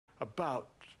about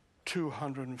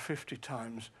 250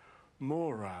 times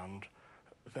more round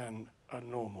than a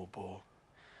normal ball.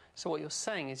 So what you're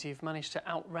saying is you've managed to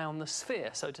outround the sphere,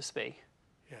 so to speak?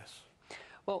 Yes.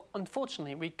 Well,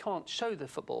 unfortunately, we can't show the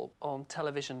football on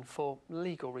television for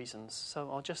legal reasons,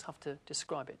 so I'll just have to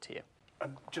describe it to you.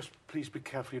 Just please be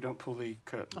careful you don't pull the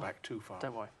curtain back too far.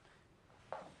 Don't worry.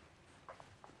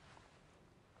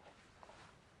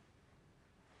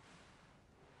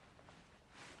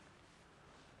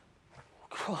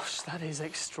 Gosh, that is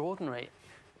extraordinary.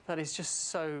 That is just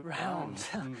so round.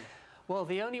 Well,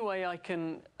 the only way I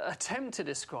can attempt to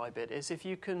describe it is if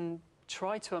you can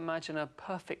try to imagine a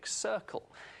perfect circle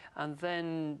and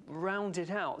then round it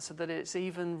out so that it's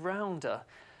even rounder.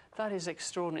 That is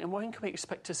extraordinary. And when can we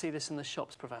expect to see this in the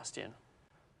shops, Provastian?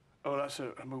 Oh, that's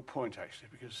a moot point, actually,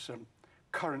 because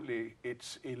currently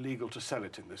it's illegal to sell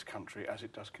it in this country as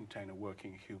it does contain a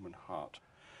working human heart.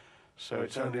 So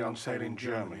it's only on sale in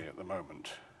Germany at the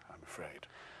moment, I'm afraid.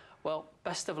 Well,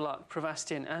 best of luck,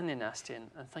 Provastian and Ninastian,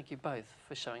 and thank you both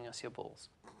for showing us your balls.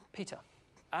 Peter.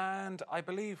 And I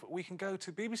believe we can go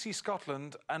to BBC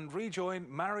Scotland and rejoin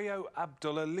Mario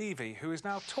Abdullah-Levy, who is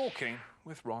now talking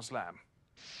with Ros Lamb.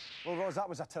 Well, Ros, that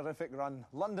was a terrific run.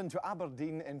 London to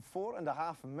Aberdeen in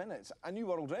 4.5 minutes. A new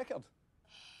world record.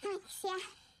 Thanks, yeah.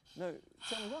 Now,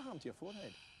 tell me, what happened to your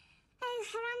forehead? Oh,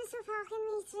 I ran into a parking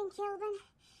meter in Kilburn.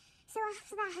 So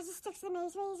after that, I just stuck to the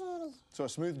motorways, really. So a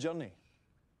smooth journey?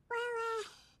 Well,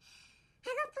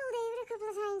 I got pulled over a couple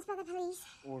of times by the police.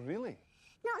 Oh, really?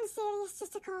 Nothing serious,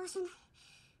 just a caution.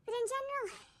 But in general,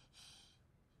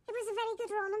 it was a very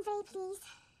good run. I'm very pleased.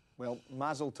 Well,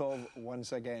 mazel tov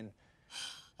once again.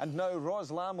 And now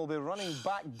Ros Lamb will be running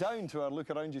back down to our Look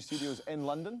Around You studios in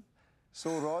London.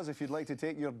 So, Ros, if you'd like to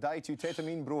take your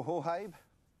ditutatamine brohohybe,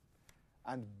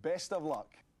 and best of luck.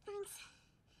 Thanks.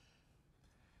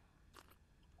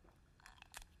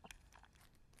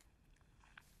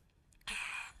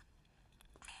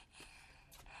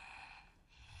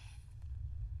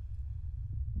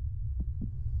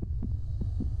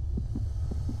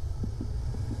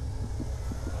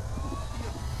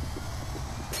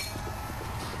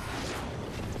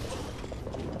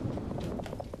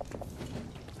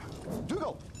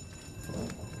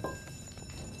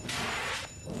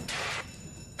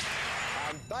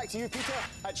 Back to you, Peter,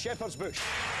 at Shepherd's Bush.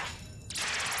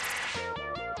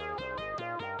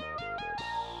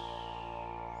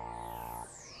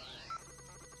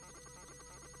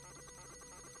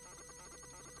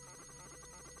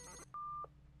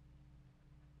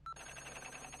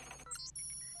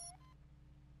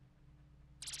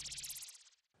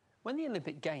 When the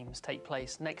Olympic Games take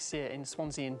place next year in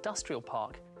Swansea Industrial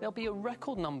Park, there'll be a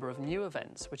record number of new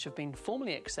events which have been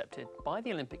formally accepted by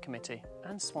the Olympic Committee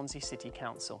and Swansea City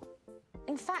Council.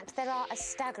 In fact, there are a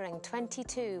staggering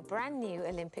 22 brand new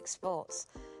Olympic sports.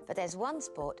 But there's one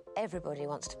sport everybody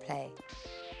wants to play.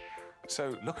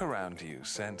 So Look Around You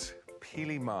sent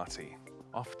Peely Marty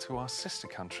off to our sister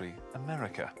country,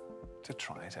 America, to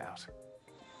try it out.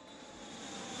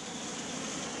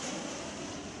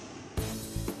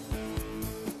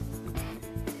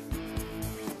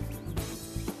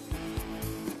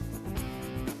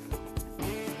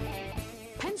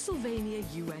 Pennsylvania,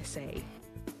 USA.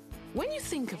 When you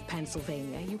think of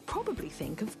Pennsylvania, you probably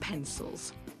think of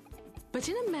pencils. But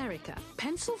in America,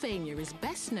 Pennsylvania is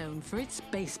best known for its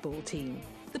baseball team,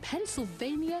 the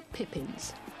Pennsylvania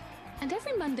Pippins. And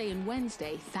every Monday and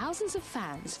Wednesday, thousands of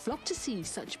fans flock to see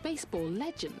such baseball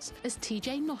legends as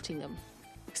T.J. Nottingham,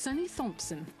 Sonny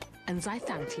Thompson, and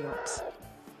Zythantiops.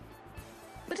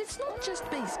 But it's not just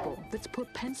baseball that's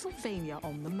put Pennsylvania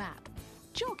on the map.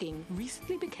 Jogging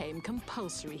recently became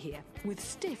compulsory here, with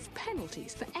stiff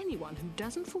penalties for anyone who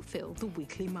doesn't fulfill the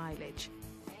weekly mileage.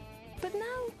 But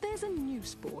now there's a new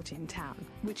sport in town,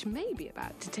 which may be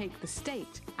about to take the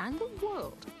state and the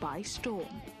world by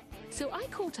storm. So I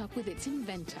caught up with its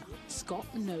inventor, Scott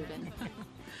Nolan.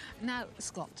 Now,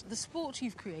 Scott, the sport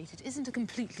you've created isn't a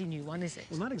completely new one, is it?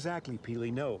 Well, not exactly,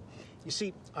 Peely, no. You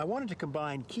see, I wanted to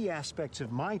combine key aspects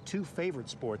of my two favorite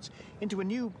sports into a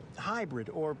new hybrid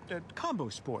or combo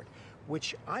sport,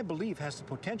 which I believe has the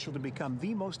potential to become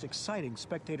the most exciting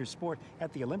spectator sport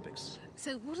at the Olympics.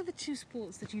 So what are the two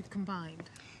sports that you've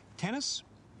combined? Tennis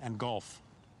and golf.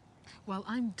 Well,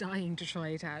 I'm dying to try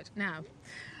it out. Now,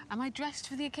 am I dressed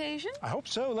for the occasion? I hope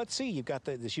so. Let's see. You've got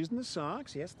the shoes and the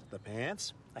socks, yes, the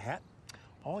pants, the hat.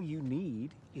 All you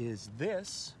need is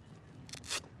this,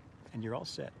 and you're all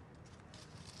set.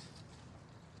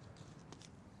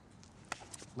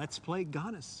 Let's play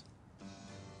Gonis.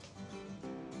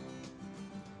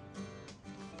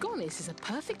 Gonis is a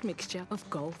perfect mixture of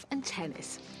golf and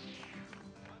tennis.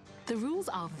 The rules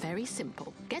are very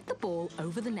simple. Get the ball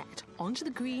over the net, onto the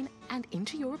green and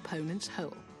into your opponent's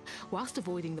hole, whilst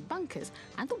avoiding the bunkers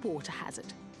and the water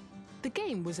hazard. The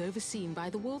game was overseen by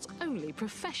the world's only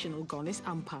professional Gonis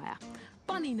umpire,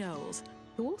 Bunny Knowles,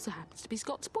 who also happens to be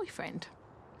Scott's boyfriend.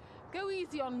 Go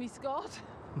easy on me, Scott.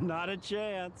 Not a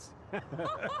chance.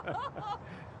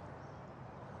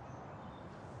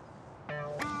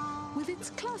 With its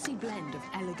classy blend of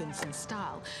elegance and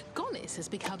style, Gonis has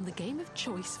become the game of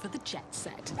choice for the jet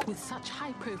set, with such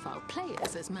high-profile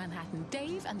players as Manhattan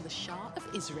Dave and the Shah of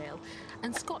Israel.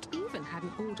 And Scott even had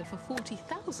an order for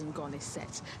 40,000 Gonis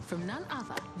sets from none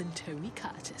other than Tony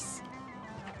Curtis.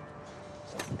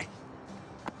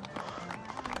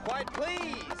 Quiet,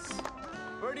 please!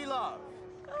 Birdie love.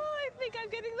 Oh, I think I'm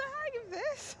getting the hang of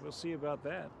this. We'll see about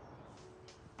that.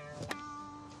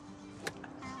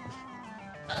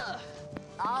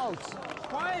 Out!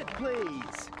 Quiet,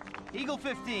 please! Eagle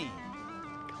 15.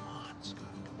 Come on, Scott,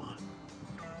 come on.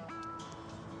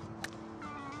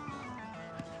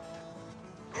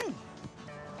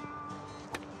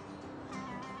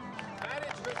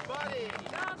 Management buddy!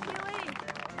 Go on, Peely.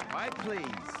 Quiet,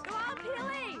 please. Go on,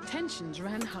 Peely. Tensions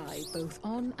ran high both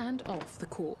on and off the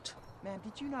court. Ma'am,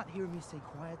 did you not hear me say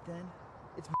quiet then?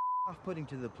 It's off-putting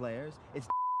to the players. It's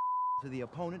to the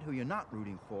opponent who you're not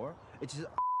rooting for. It's just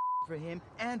for him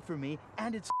and for me,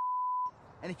 and it's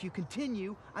and if you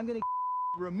continue, I'm gonna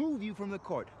remove you from the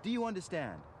court. Do you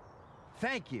understand?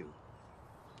 Thank you.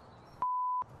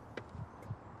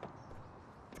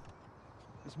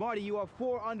 Miss Marty, you are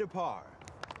 4 under par.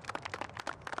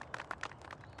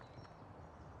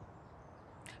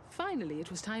 Finally,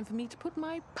 it was time for me to put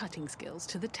my putting skills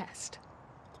to the test.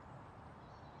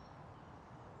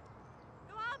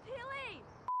 Go on, Peely.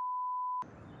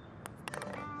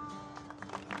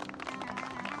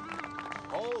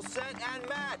 All set and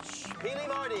match. Peely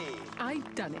Marty.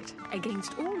 I'd done it.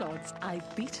 Against all odds,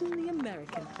 I'd beaten the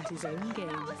American at his own game.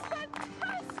 That was fantastic.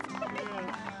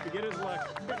 Yeah, beginner's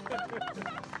luck.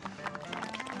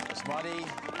 Miss Marty,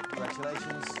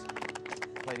 congratulations.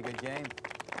 Played a good game.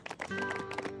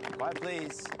 Quiet,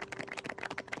 please.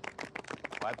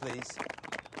 Quiet, please.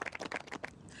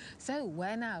 So,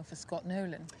 where now for Scott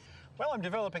Nolan? Well, I'm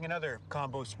developing another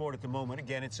combo sport at the moment.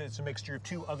 Again, it's a mixture of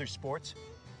 2 other sports,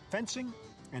 fencing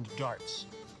and darts.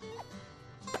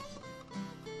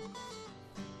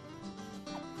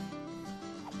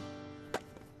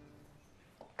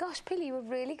 Gosh, Pilly, you were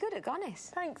really good at Gonis.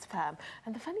 Thanks, Pam.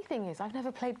 And the funny thing is, I've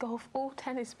never played golf or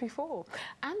tennis before.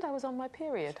 And I was on my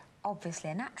period. Obviously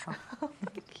a natural.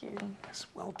 Thank you. Yes,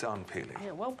 well done, Peely.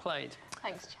 Yeah, well played.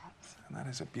 Thanks, chaps. And that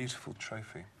is a beautiful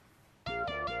trophy.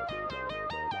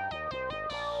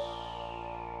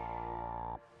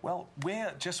 Well,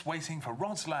 we're just waiting for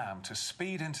Ros Lamb to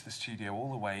speed into the studio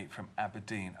all the way from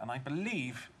Aberdeen, and I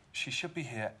believe she should be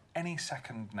here any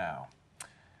second now.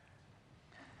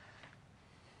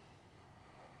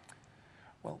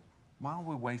 Well, while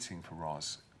we're waiting for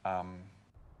Ros,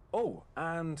 oh,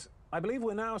 and I believe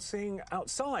we're now seeing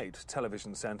outside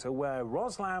Television Centre where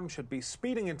Ros Lamb should be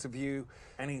speeding into view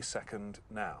any second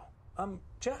now.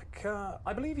 Jack,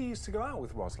 I believe you used to go out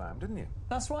with Ros Lamb, didn't you?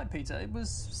 That's right, Peter. It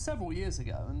was several years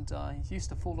ago, and I used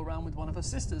to fool around with one of her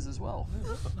sisters as well.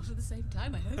 Not at the same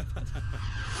time, I hope.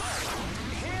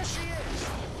 Here she is!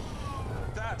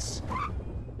 That's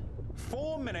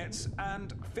 4 minutes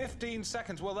and 15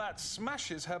 seconds. Well, that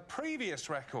smashes her previous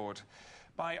record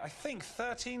by, I think,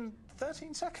 13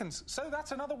 seconds. So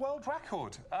that's another world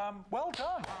record. Well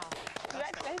done. Wow.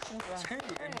 Congratulations, Ron.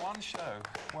 2 in one show.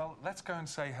 Well, let's go and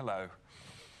say hello.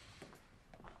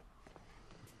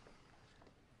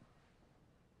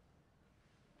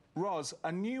 Ros,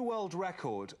 a new world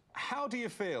record. How do you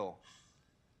feel?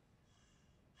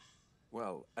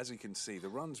 Well, as you can see, the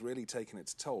run's really taken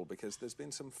its toll because there's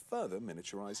been some further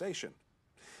miniaturisation.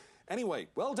 Anyway,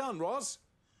 well done, Ros.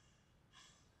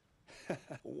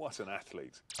 What an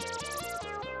athlete.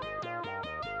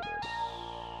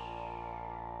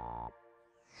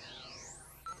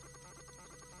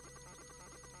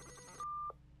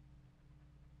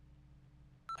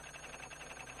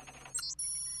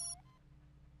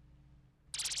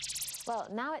 Well,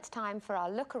 now it's time for our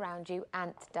Look Around You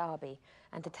Ant Derby.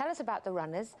 And to tell us about the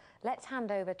runners, let's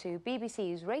hand over to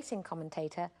BBC's racing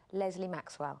commentator, Leslie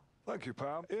Maxwell. Thank you,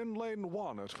 Pam. In lane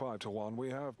 1 at 5-1, we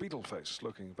have Beetleface,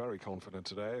 looking very confident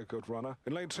today, a good runner.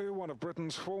 In lane 2, one of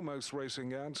Britain's foremost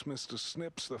racing ants, Mr.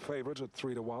 Snips, the favourite at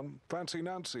 3-1. Fancy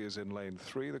Nancy is in lane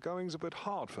 3. The going's a bit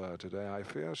hard for her today, I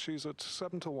fear. She's at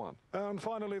 7-1. And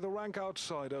finally, the rank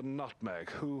outsider,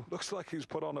 Nutmeg, who looks like he's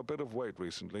put on a bit of weight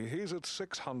recently. He's at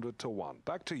 600-1.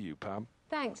 Back to you, Pam.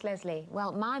 Thanks, Leslie.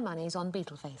 Well, my money's on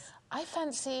Beetleface. I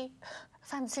fancy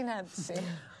Nancy.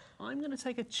 I'm going to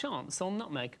take a chance on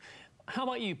Nutmeg. How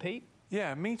about you, Pete?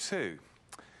 Yeah, me too.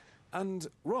 And,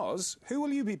 Ros, who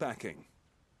will you be backing?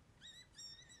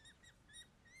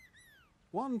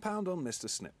 £1 on Mr.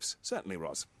 Snips. Certainly,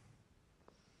 Ros.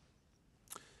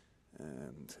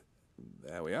 And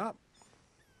there we are.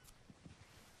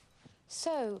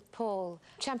 So, Paul,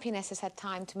 Championess has had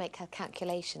time to make her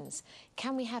calculations.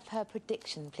 Can we have her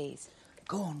prediction, please?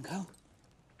 Go on, girl.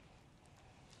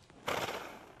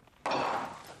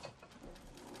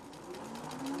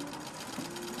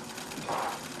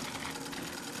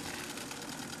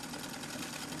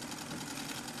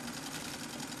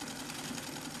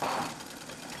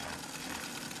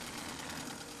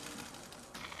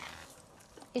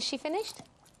 Is she finished?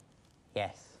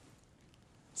 Yes.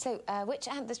 So, which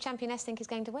ant does Championess think is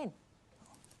going to win?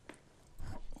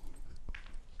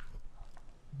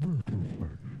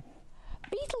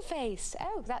 Beetleface!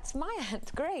 Oh, that's my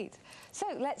ant. Great. So,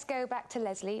 let's go back to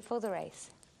Leslie for the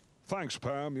race. Thanks,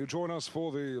 Pam. You join us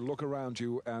for the Look Around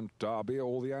You Ant Derby.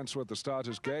 All the ants are at the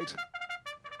starter's gate.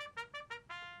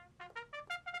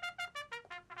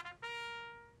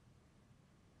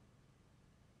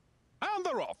 And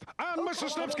they're off. And Mr.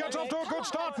 Snips gets off to a good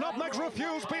start. Nutmeg's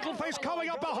refused. Beetleface coming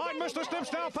up behind Mr.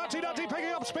 Snips now. Fancy Nancy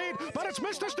picking up speed. But it's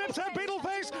Mr. Snips and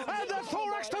Beetleface. And they're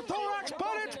thorax to thorax.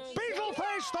 But it's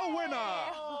Beetleface the winner.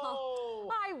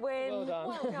 I win. Well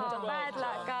done. Oh, bad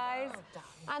luck, guys.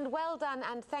 And well done,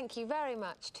 and thank you very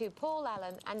much to Paul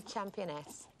Allen and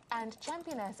Championess. And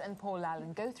Championess and Paul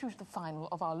Allen go through to the final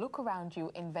of our Look Around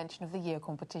You Invention of the Year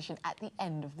competition at the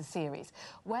end of the series,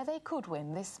 where they could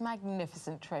win this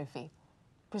magnificent trophy,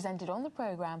 presented on the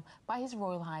programme by His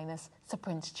Royal Highness Sir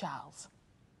Prince Charles.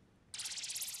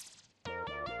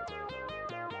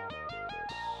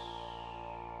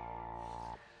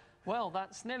 Well,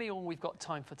 that's nearly all we've got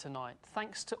time for tonight.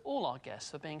 Thanks to all our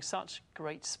guests for being such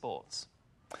great sports.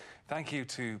 Thank you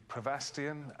to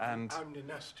Prevastian and...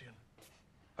 Amninastian.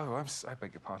 Oh, I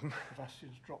beg your pardon.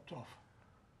 Prevastian's dropped off.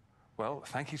 Well,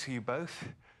 thank you to you both.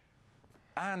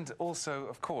 And also,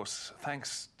 of course,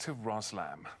 thanks to Ros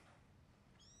Lamb.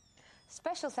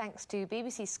 Special thanks to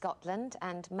BBC Scotland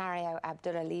and Mario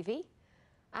Abdullah-Levy.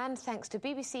 And thanks to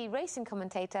BBC racing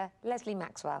commentator Leslie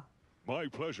Maxwell. My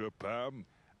pleasure, Pam.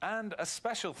 And a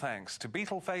special thanks to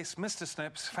Beetleface, Mr.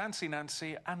 Snips, Fancy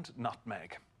Nancy and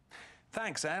Nutmeg.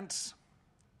 Thanks, ants.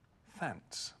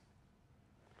 Thanks.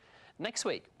 Next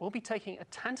week, we'll be taking a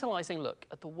tantalising look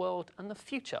at the world and the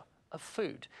future of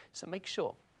food, so make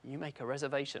sure you make a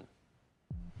reservation.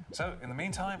 So, in the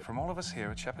meantime, from all of us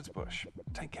here at Shepherd's Bush,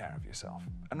 take care of yourself.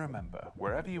 And remember,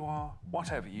 wherever you are,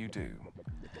 whatever you do,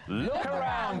 look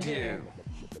around you!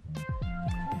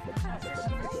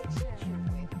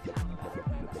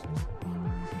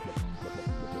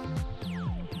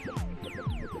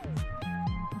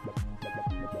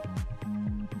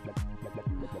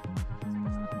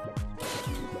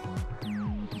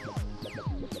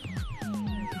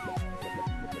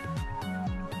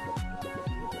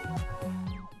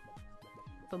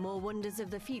 For more wonders of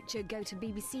the future, go to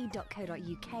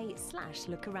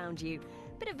bbc.co.uk/lookaroundyou.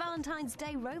 Bit of Valentine's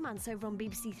Day romance over on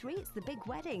BBC Three. It's The Big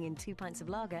Wedding in 2 pints of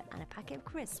lager and a packet of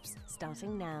crisps,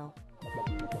 starting now.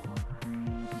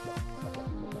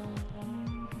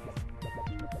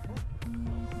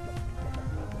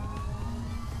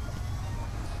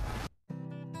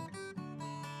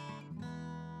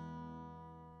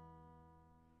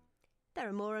 There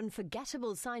are more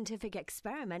unforgettable scientific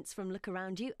experiments from Look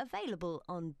Around You available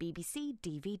on BBC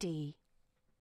DVD.